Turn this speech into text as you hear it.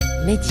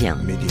Média.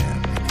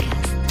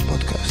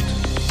 Podcast.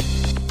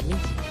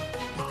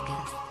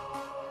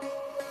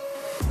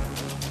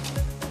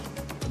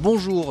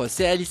 Bonjour,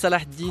 c'est Ali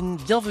Salahdine,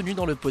 bienvenue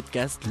dans le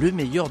podcast Le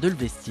meilleur de le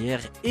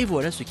vestiaire, et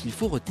voilà ce qu'il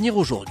faut retenir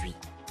aujourd'hui.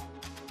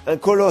 Un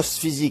colosse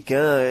physique,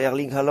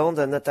 Erling Haland,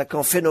 un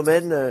attaquant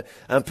phénomène,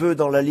 un peu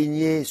dans la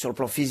lignée, sur le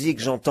plan physique,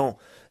 j'entends,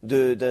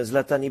 d'un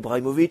Zlatan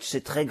Ibrahimovic.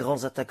 C'est très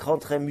grands attaquants,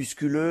 très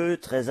musculeux,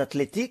 très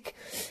athlétiques.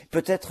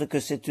 Peut-être que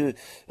c'est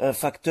un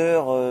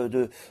facteur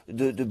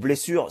de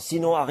blessure,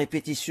 sinon à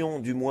répétition,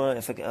 du moins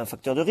un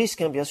facteur de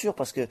risque, bien sûr,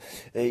 parce que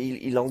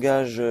il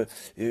engage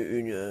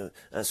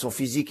son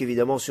physique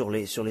évidemment sur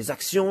les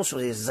actions, sur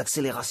les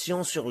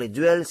accélérations, sur les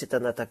duels. C'est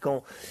un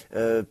attaquant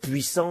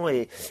puissant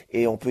et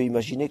on peut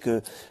imaginer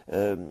que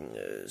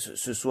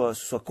ce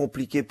soit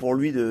compliqué pour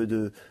lui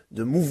de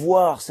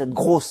mouvoir cette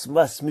grosse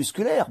masse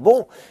musculaire.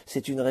 Bon,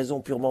 c'est une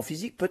raison purement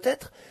physique,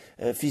 peut-être,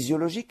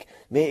 physiologique,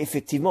 mais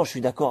effectivement, je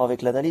suis d'accord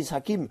avec l'analyse,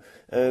 Hakim.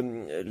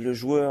 Le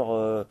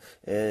joueur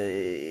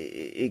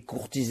est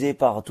courtisé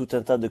par tout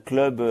un tas de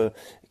clubs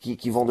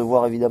qui vont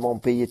devoir évidemment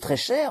payer très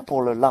cher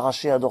pour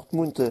l'arracher à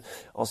Dortmund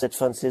en cette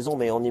fin de saison,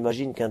 mais on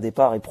imagine qu'un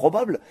départ est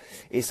probable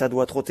et ça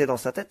doit trotter dans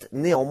sa tête.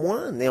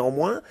 Néanmoins,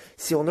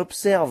 si on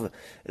observe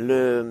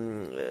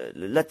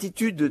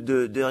l'attitude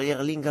de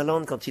Erling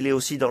Haaland quand il est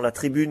aussi dans la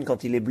tribune,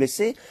 quand il est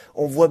blessé,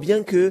 on voit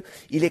bien que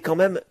il est quand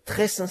même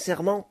très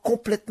sincèrement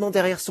complètement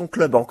derrière son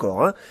club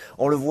encore.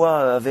 On le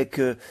voit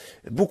avec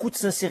beaucoup de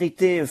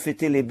sincérité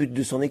fêter les buts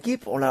de son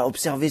équipe. On l'a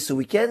observé ce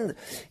week-end.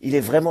 Il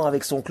est vraiment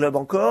avec son club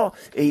encore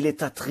et il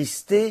est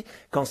attristé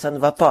quand ça ne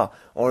va pas.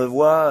 On le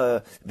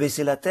voit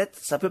baisser la tête.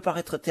 Ça peut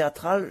paraître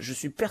théâtral. Je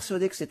suis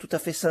persuadé que c'est tout à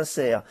fait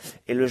sincère.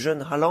 Et le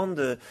jeune Haaland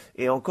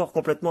est encore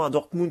complètement à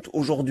Dortmund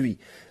aujourd'hui.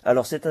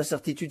 Alors cette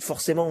incertitude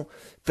forcément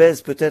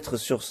pèse peut-être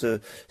sur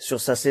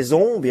sa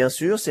saison, bien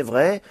sûr, c'est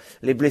vrai.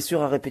 Les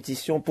blessures à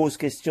répétition posent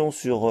question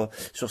sur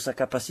sa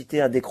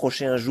capacité à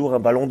décrocher un jour un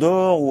ballon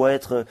d'or ou à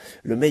être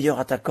le meilleur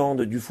attaquant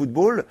du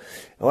football.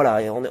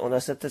 Voilà, et on a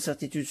cette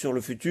incertitude sur le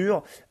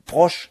futur,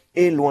 proche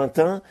et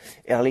lointain.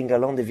 Erling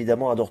Haaland,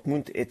 évidemment, à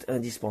Dortmund, est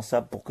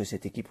indispensable pour que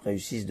cette équipe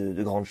réussisse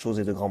de grandes choses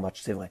et de grands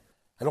matchs, c'est vrai.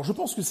 Alors je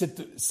pense que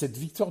cette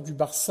victoire du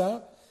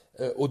Barça,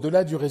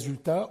 au-delà du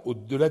résultat,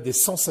 au-delà des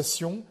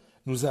sensations,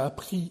 nous a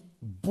appris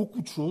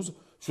beaucoup de choses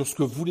sur ce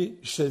que voulait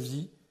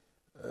Xavi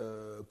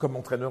comme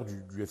entraîneur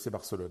du FC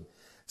Barcelone.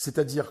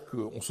 C'est-à-dire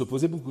qu'on se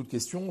posait beaucoup de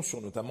questions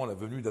sur notamment la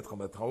venue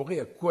d'Adama Traoré.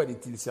 À quoi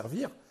allait-il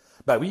servir ?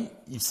 Bah oui,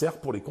 il sert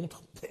pour les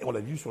contres. Et on l'a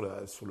vu sur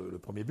le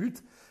premier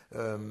but.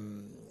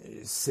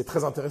 C'est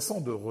très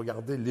intéressant de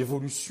regarder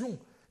l'évolution,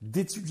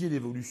 d'étudier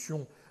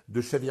l'évolution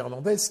de Xavi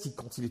Hernandez qui,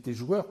 quand il était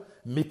joueur,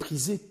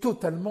 méprisait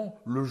totalement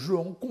le jeu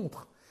en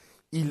contre.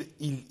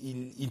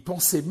 Il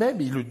pensait même,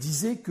 et il le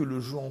disait, que le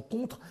jeu en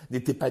contre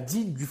n'était pas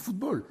digne du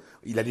football.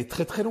 Il allait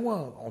très très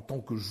loin en tant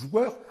que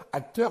joueur,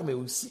 acteur, mais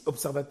aussi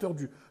observateur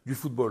du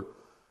football.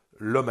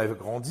 L'homme a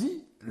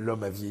grandi,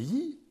 l'homme a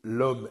vieilli,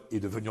 l'homme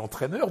est devenu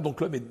entraîneur, donc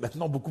l'homme est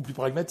maintenant beaucoup plus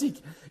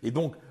pragmatique. Et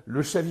donc,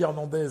 le Xavi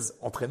Hernandez,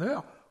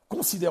 entraîneur,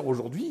 considère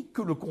aujourd'hui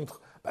que le contre,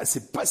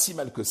 c'est pas si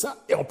mal que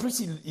ça, et en plus,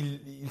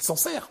 il s'en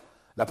sert.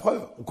 La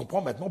preuve, on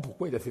comprend maintenant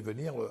pourquoi il a fait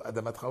venir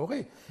Adama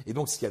Traoré. Et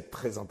donc, ce qui est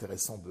très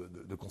intéressant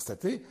de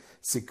constater,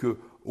 c'est que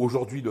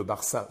aujourd'hui, le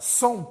Barça,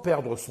 sans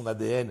perdre son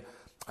ADN,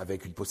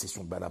 avec une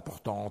possession de balle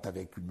importante,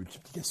 avec une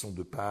multiplication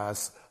de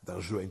passes, d'un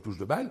jeu à une touche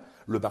de balle,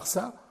 le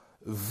Barça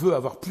veut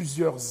avoir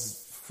plusieurs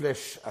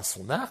flèches à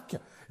son arc.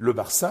 Le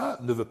Barça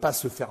ne veut pas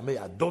se fermer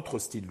à d'autres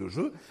styles de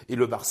jeu, et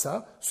le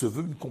Barça se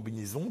veut une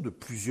combinaison de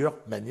plusieurs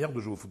manières de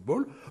jouer au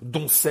football,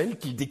 dont celle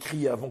qu'il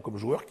décriait avant comme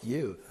joueur, qui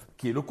est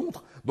le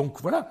contre.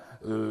 Donc voilà,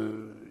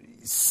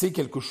 c'est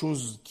quelque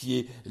chose qui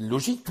est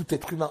logique. Tout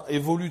être humain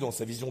évolue dans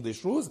sa vision des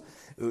choses.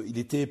 Il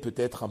était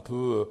peut-être un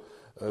peu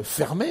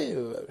fermé,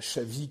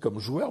 Xavi comme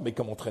joueur, mais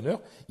comme entraîneur,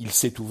 il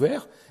s'est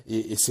ouvert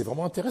et c'est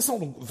vraiment intéressant.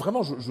 Donc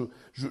vraiment,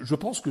 je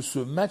pense que ce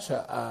match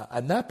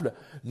à Naples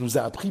nous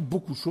a appris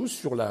beaucoup de choses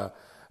sur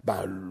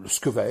ce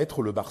que va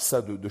être le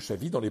Barça de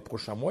Xavi dans les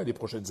prochains mois et les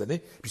prochaines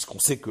années, puisqu'on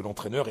sait que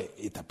l'entraîneur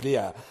est appelé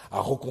à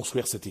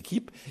reconstruire cette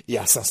équipe et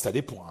à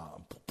s'installer pour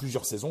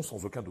plusieurs saisons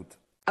sans aucun doute.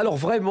 Alors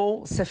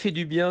vraiment, ça fait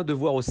du bien de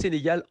voir au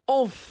Sénégal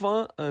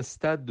enfin un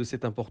stade de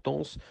cette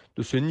importance,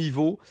 de ce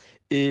niveau.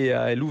 Et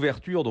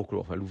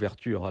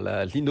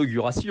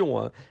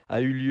l'inauguration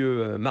a eu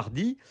lieu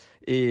mardi.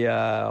 Et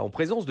en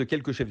présence de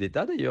quelques chefs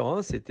d'État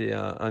d'ailleurs, c'était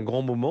un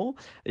grand moment.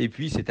 Et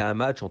puis c'était un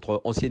match entre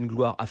ancienne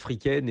gloire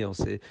africaine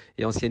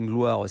et ancienne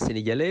gloire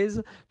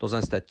sénégalaise, dans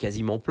un stade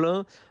quasiment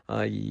plein,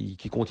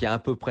 qui contient à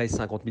peu près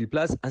 50 000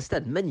 places. Un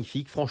stade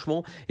magnifique,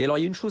 franchement. Et alors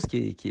il y a une chose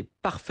qui est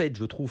parfaite,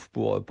 je trouve,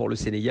 pour le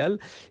Sénégal,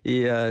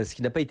 et ce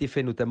qui n'a pas été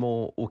fait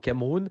notamment au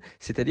Cameroun,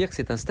 c'est-à-dire que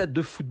c'est un stade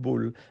de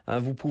football.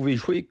 Vous pouvez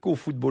jouer qu'au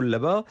football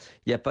là-bas.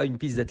 Il n'y a pas une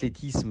piste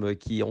d'athlétisme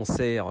qui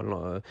enserre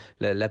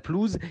la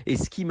pelouse. Et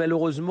ce qui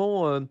malheureusement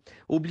temps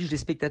oblige les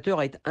spectateurs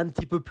à être un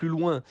petit peu plus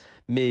loin.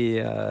 Mais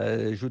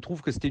je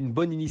trouve que c'était une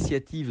bonne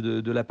initiative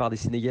de la part des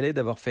Sénégalais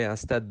d'avoir fait un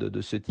stade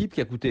de ce type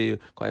qui a coûté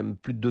quand même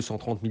plus de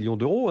 230 millions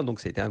d'euros. Hein, donc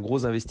c'était un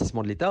gros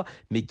investissement de l'État,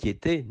 mais qui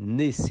était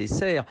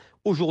nécessaire.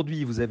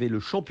 Aujourd'hui, vous avez le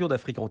champion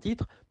d'Afrique en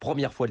titre,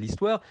 première fois de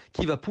l'histoire,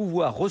 qui va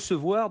pouvoir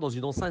recevoir dans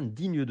une enceinte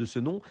digne de ce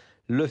nom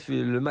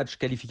le match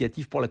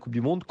qualificatif pour la Coupe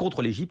du Monde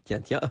contre l'Égypte.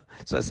 Tiens,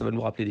 ça va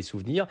nous rappeler des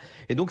souvenirs.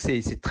 Et donc,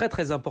 c'est très,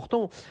 très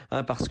important,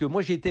 hein, parce que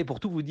moi, j'étais,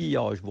 pour tout vous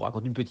dire, je vous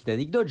raconte une petite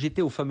anecdote,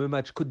 j'étais au fameux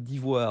match Côte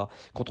d'Ivoire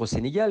contre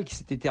Sénégal, qui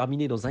s'était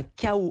terminé dans un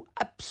chaos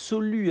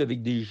absolu,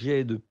 avec des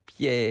jets de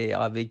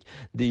pierre, avec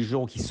des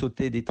gens qui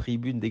sautaient des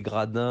tribunes, des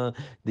gradins,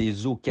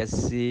 des os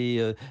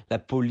cassés, la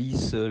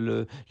police,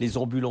 les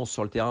ambulances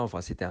sur le terrain.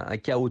 Enfin, c'était un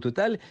chaos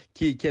total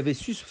qui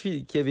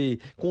avait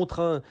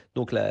contraint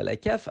donc la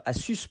CAF à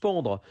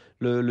suspendre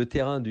le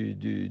terrain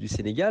du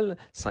Sénégal,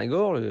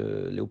 Senghor,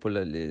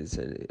 Léopold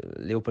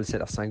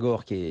Sédar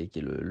Senghor, qui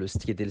était le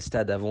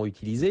stade avant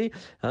utilisé,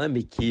 hein,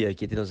 mais qui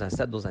était dans un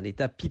stade dans un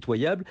état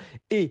pitoyable.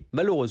 Et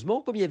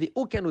malheureusement, comme il n'y avait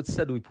aucun autre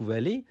stade où ils pouvaient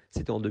aller,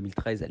 c'était en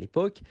 2013 à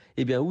l'époque,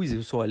 et bien où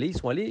ils sont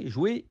allés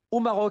jouer au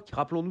Maroc.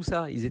 Rappelons-nous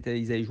ça, ils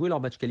avaient joué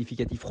leur match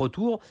qualificatif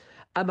retour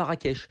à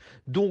Marrakech.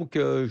 Donc,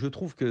 je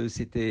trouve que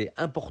c'était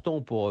important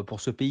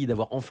pour ce pays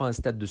d'avoir enfin un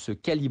stade de ce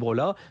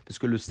calibre-là, parce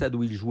que le stade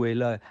où ils jouaient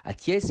là, à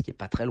Thiès, qui est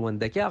pas très loin de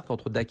Dakar,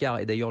 qu'entre Dakar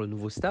et d'ailleurs le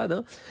nouveau stade,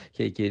 hein,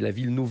 qui est la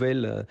ville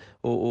nouvelle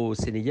au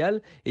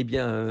Sénégal, eh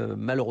bien,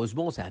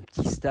 malheureusement, c'est un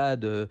petit stade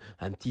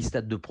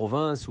de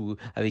province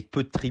avec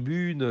peu de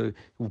tribunes,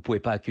 où vous pouvez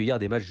pas accueillir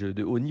des matchs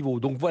de haut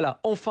niveau. Donc voilà,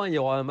 enfin, il y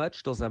aura un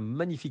match dans un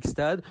magnifique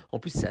stade. En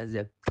plus, c'est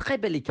un très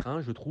bel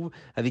écrin, je trouve,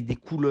 avec des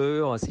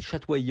couleurs, c'est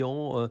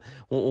chatoyant.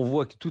 On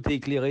voit que tout est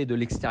éclairé de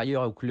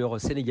l'extérieur aux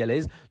couleurs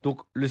sénégalaises.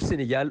 Donc le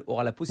Sénégal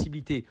aura la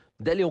possibilité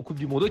d'aller en Coupe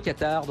du Monde au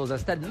Qatar dans un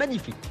stade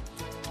magnifique.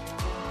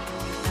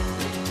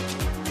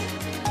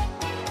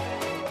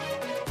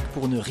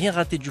 Pour ne rien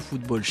rater du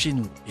football chez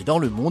nous et dans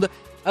le monde,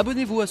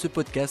 abonnez-vous à ce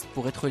podcast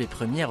pour être les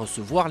premiers à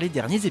recevoir les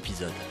derniers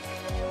épisodes.